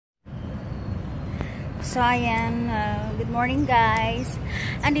So ayan, good morning guys.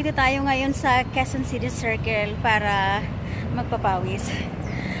 Andito tayo ngayon sa Quezon City Circle para magpapawis.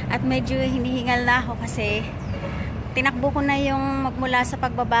 At medyo hinihingal na ako kasi tinakbo ko na yung magmula sa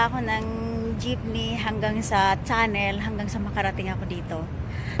pagbaba ko ng jeepney hanggang sa tunnel, hanggang sa makarating ako dito.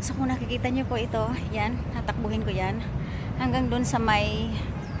 So kung nakikita nyo po ito, yan, tatakbuhin ko yan hanggang dun sa may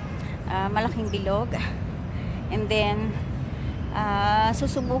malaking bilog. And then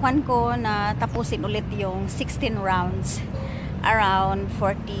susubukan ko na tapusin ulit yung 16 rounds around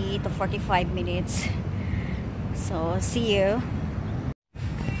 40 to 45 minutes. So see you.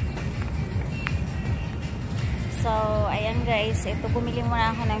 So ayan guys, ito bumili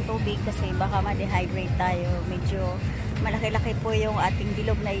muna ako ng tubig kasi baka ma-dehydrate tayo. Medyo malaki-laki po yung ating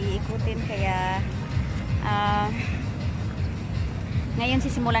bilog na iikutin, kaya ngayon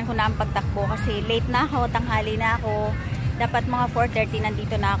sisimulan ko na ang pagtakbo kasi late na ako, tanghali na ako. Dapat mga 4:30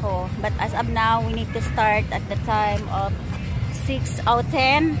 nandito na ako. But as of now, we need to start at the time of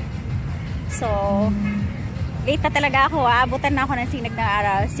 6:10. So, late na talaga ako. Abutan na ako ng sinag ng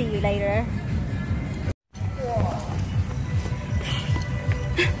araw. See you later.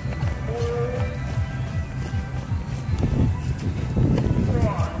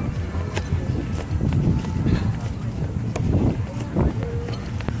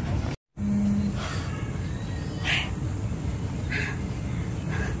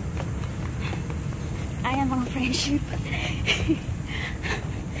 Ayan mga friendship.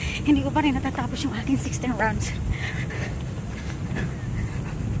 Hindi ko pa rin natatapos yung aking 16 rounds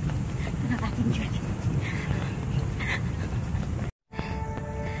ng aking journey.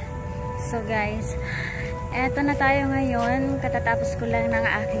 So guys, eto na tayo ngayon. Katatapos ko lang ng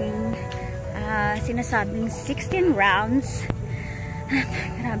aking sinasabing 16 rounds.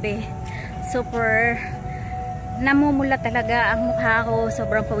 Grabe, super namumula talaga ang mukha ko.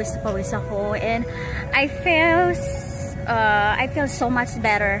 Sobrang pawis na pawis ako, and I feel so much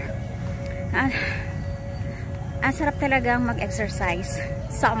better. Ang sarap talagang mag-exercise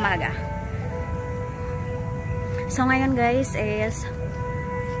sa umaga. So ngayon guys is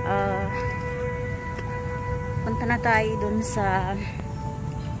punta na tayo dun sa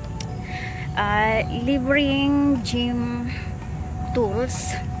libreng gym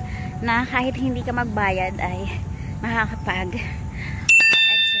tools na kahit hindi ka magbayad ay makakapag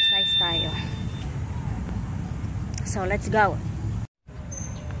exercise tayo. So let's go.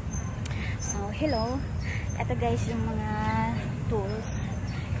 So hello, ito guys yung mga tools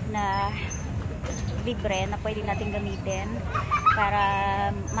na libre na pwede natin gamitin para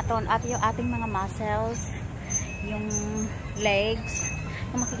matone up yung ating mga muscles, yung legs.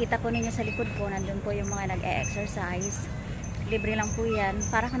 Kung makikita po ninyo sa likod ko, nandun po yung mga nag-e-exercise. Libre lang po yan,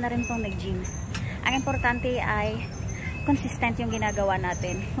 para ka na rin pong nag-gym. Ang importante ay consistent yung ginagawa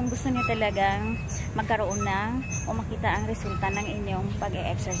natin. Kung gusto niyo talagang magkaroon ng o makita ang resulta ng inyong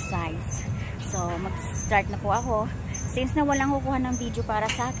pag-e-exercise. So mag-start na po ako. Since na walang kukuha ng video para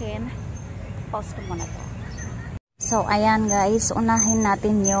sa akin, pause ko muna to. So ayan guys, unahin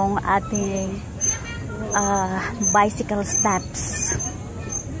natin yung ating bicycle steps.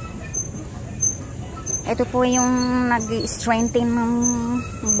 Ito po yung nag-strengthen ng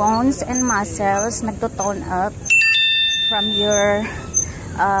bones and muscles, nagto-tone up from your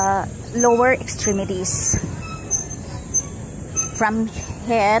lower extremities, from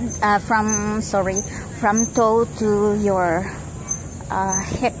toe to your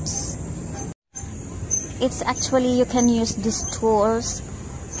hips. It's actually, you can use these tools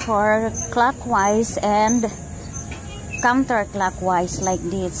for clockwise and counterclockwise like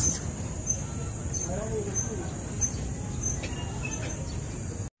this.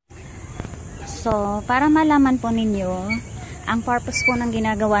 So, para malaman po ninyo, ang purpose po ng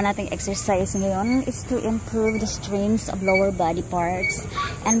ginagawa nating exercise ngayon is to improve the strength of lower body parts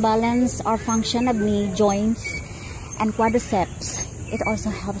and balance or function of knee, joints, and quadriceps. It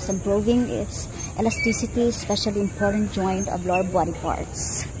also helps improving its elasticity, especially important joint of lower body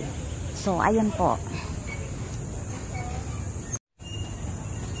parts. So, ayun po.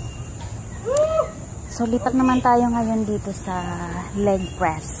 So, lipat naman tayo ngayon dito sa leg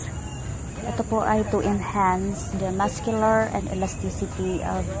press. Ito po ay to enhance the muscular and elasticity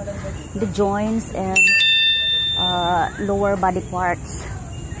of the joints and lower body parts.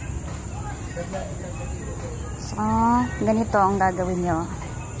 So, ganito ang gagawin nyo.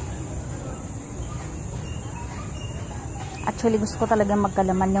 Actually, gusto ko talaga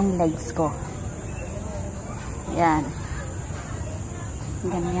magkalaman yung legs ko. Yan.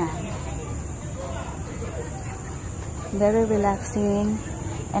 Ganyan. Very relaxing.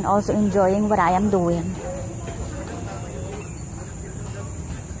 And also enjoying what I am doing.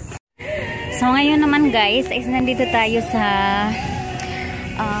 So ngayon naman guys, is nandito tayo sa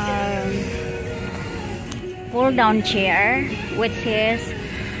pull down chair, which is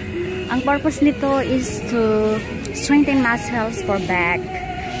ang purpose nito is to strengthen muscles for back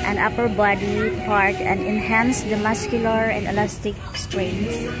and upper body part and enhance the muscular and elastic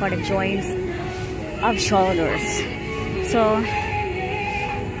strength for the joints of shoulders. So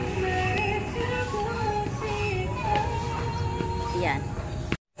yan.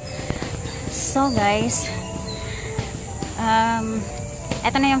 So guys,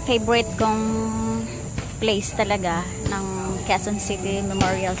 ito na yung favorite kong place talaga ng Quezon City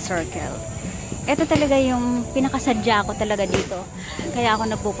Memorial Circle. Ito talaga yung pinakasadya ko talaga dito. Kaya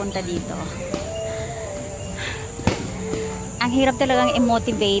ako napupunta dito. Ang hirap talagang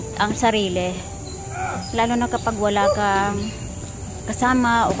i-motivate ang sarili. Lalo na kapag wala kang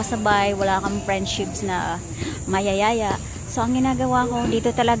kasama o kasabay, wala kang friendships na mayayaya. So ang ginagawa ko,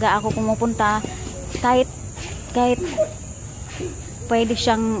 dito talaga ako pumupunta kahit pwede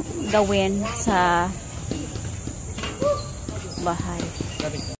siyang gawin sa bahay.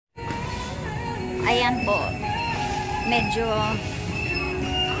 Ayan po. Medyo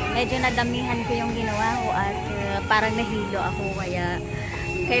nadamihan ko yung ginawa ko at parang nahilo ako, kaya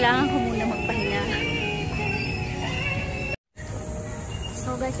kailangan ko muna magpahinga.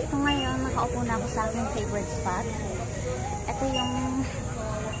 So guys, ito ngayon, nakaupo na ako sa aking favorite spot.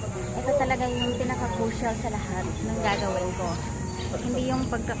 Ito talaga yung pinaka-crucial sa lahat ng gagawin ko. Hindi yung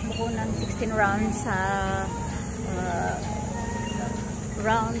pagtakbo ko ng 16 rounds sa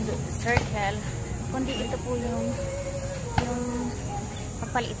round circle, kundi ito po yung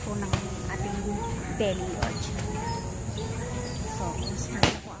pagpaliit po ng ating belly or chin. So,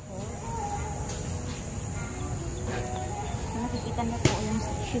 start po ako. Nakikita niyo po yung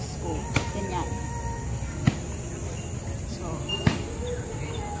shoes ko. Ganyan. So,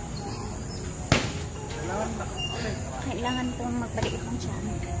 kailangan pong magpaliit ng chan.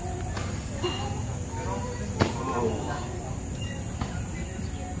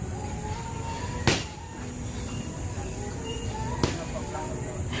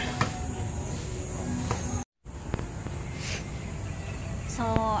 So,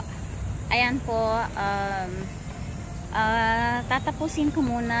 ayan po, tatapusin ko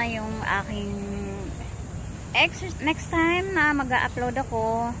muna yung aking next time na mag-upload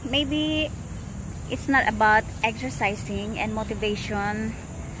ako. Maybe it's not about exercising and motivation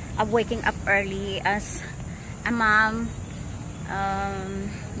of waking up early as a mom,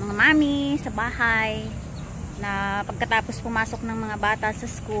 mga mami sa bahay na pagkatapos pumasok ng mga bata sa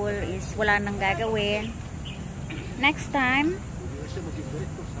school is wala nang gagawin. Next time,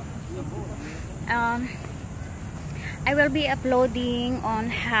 I will be uploading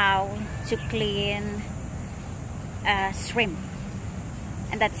on how to clean shrimp,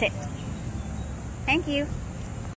 and that's it. Thank you.